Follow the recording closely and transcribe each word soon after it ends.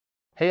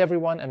Hey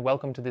everyone, and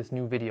welcome to this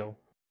new video.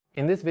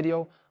 In this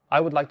video, I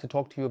would like to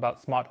talk to you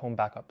about smart home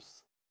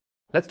backups.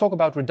 Let's talk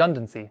about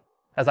redundancy,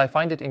 as I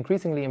find it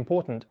increasingly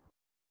important.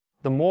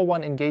 The more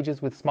one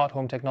engages with smart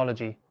home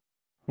technology.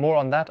 More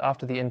on that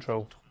after the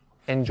intro.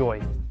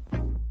 Enjoy!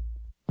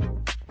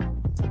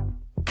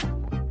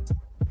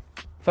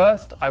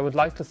 First, I would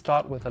like to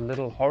start with a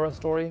little horror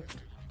story,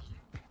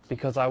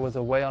 because I was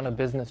away on a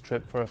business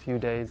trip for a few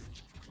days,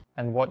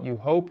 and what you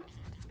hope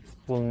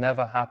will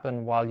never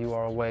happen while you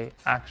are away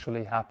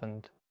actually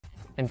happened.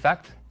 In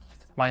fact,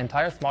 my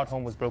entire smart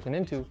home was broken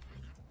into,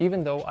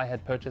 even though I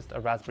had purchased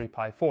a Raspberry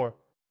Pi 4,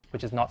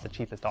 which is not the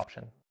cheapest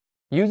option.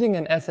 Using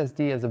an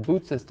SSD as a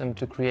boot system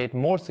to create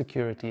more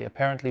security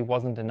apparently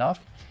wasn't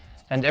enough,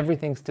 and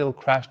everything still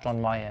crashed on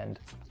my end.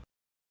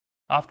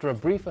 After a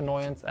brief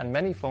annoyance and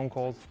many phone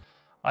calls,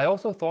 I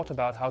also thought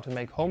about how to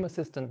make Home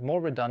Assistant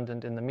more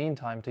redundant in the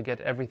meantime to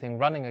get everything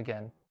running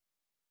again.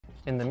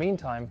 In the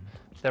meantime,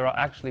 there are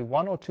actually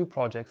 1 or 2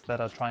 projects that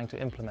are trying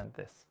to implement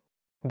this.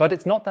 But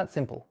it's not that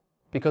simple,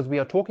 because we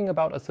are talking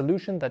about a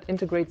solution that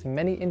integrates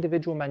many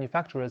individual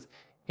manufacturers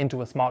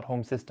into a smart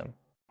home system.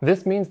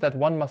 This means that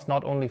one must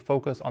not only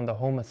focus on the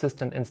Home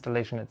Assistant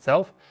installation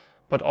itself,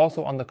 but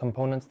also on the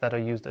components that are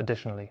used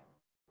additionally.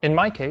 In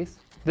my case,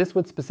 this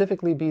would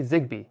specifically be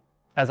Zigbee,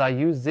 as I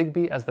use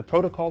Zigbee as the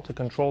protocol to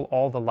control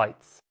all the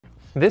lights.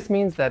 This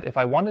means that if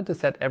I wanted to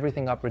set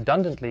everything up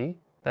redundantly,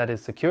 that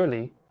is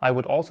securely, I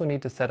would also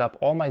need to set up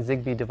all my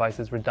Zigbee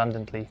devices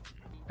redundantly.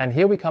 And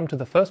here we come to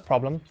the first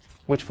problem,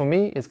 which for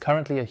me is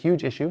currently a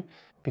huge issue,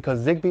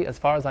 because Zigbee, as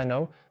far as I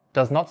know,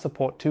 does not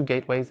support 2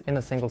 gateways in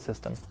a single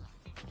system.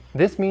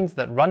 This means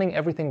that running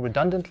everything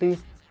redundantly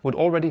would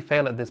already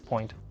fail at this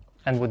point,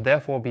 and would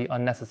therefore be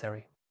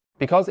unnecessary.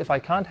 Because if I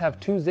can't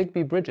have 2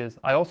 Zigbee bridges,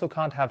 I also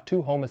can't have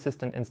 2 Home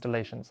Assistant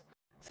installations,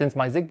 since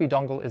my Zigbee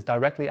dongle is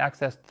directly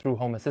accessed through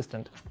Home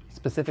Assistant,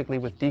 specifically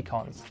with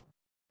decons.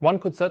 One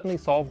could certainly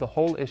solve the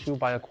whole issue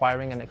by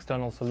acquiring an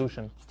external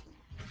solution.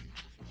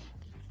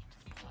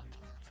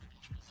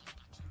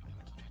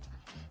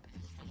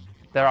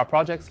 There are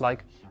projects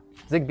like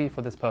Zigbee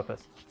for this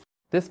purpose.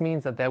 This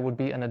means that there would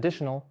be an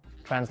additional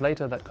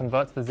translator that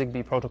converts the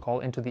Zigbee protocol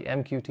into the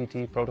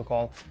MQTT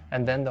protocol,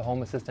 and then the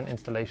Home Assistant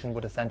installation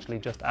would essentially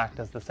just act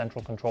as the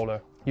central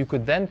controller. You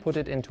could then put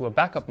it into a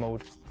backup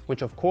mode,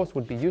 which of course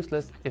would be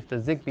useless if the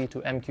Zigbee to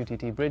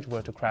MQTT bridge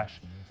were to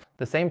crash.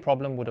 The same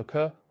problem would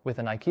occur with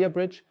an IKEA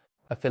bridge,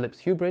 a Philips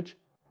Hue bridge,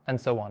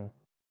 and so on.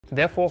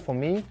 Therefore, for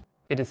me,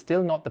 it is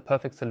still not the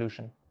perfect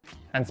solution.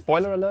 And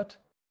spoiler alert,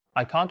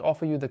 I can't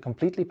offer you the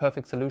completely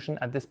perfect solution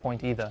at this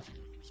point either,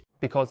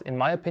 because in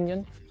my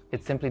opinion,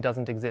 it simply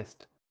doesn't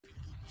exist.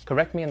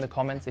 Correct me in the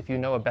comments if you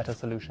know a better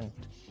solution.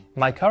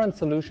 My current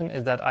solution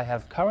is that I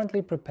have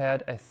currently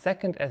prepared a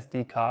second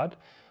SD card,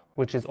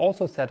 which is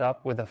also set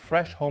up with a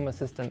fresh Home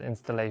Assistant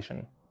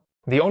installation.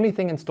 The only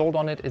thing installed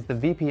on it is the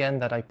VPN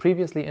that I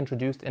previously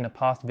introduced in a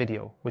past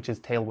video, which is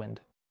Tailwind.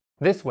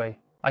 This way,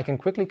 I can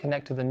quickly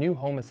connect to the new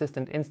Home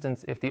Assistant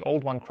instance if the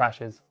old one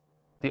crashes.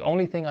 The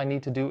only thing I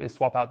need to do is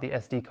swap out the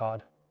SD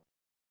card.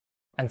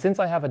 And since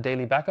I have a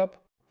daily backup,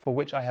 for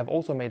which I have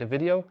also made a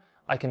video,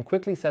 I can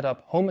quickly set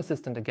up Home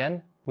Assistant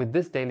again with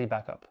this daily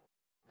backup.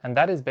 And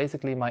that is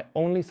basically my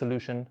only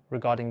solution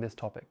regarding this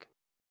topic.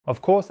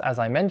 Of course, as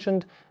I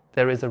mentioned,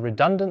 there is a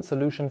redundant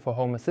solution for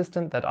Home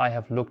Assistant that I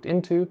have looked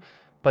into,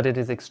 but it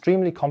is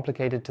extremely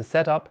complicated to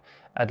set up,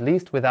 at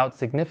least without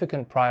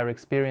significant prior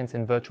experience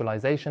in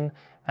virtualization,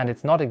 and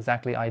it's not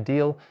exactly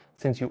ideal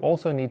since you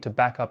also need to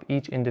back up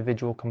each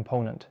individual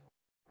component.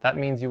 That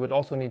means you would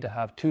also need to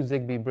have 2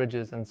 Zigbee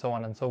bridges and so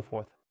on and so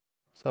forth.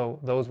 So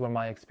those were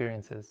my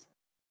experiences.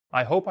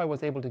 I hope I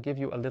was able to give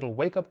you a little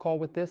wake-up call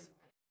with this.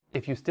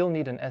 If you still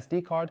need an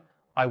SD card,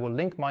 I will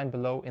link mine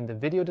below in the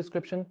video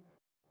description.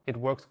 It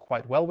works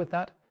quite well with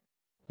that.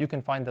 You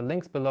can find the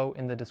links below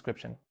in the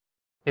description.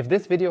 If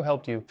this video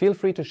helped you, feel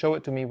free to show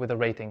it to me with a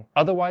rating.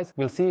 Otherwise,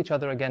 we'll see each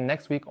other again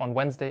next week on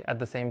Wednesday at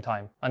the same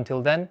time.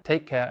 Until then,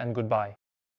 take care and goodbye.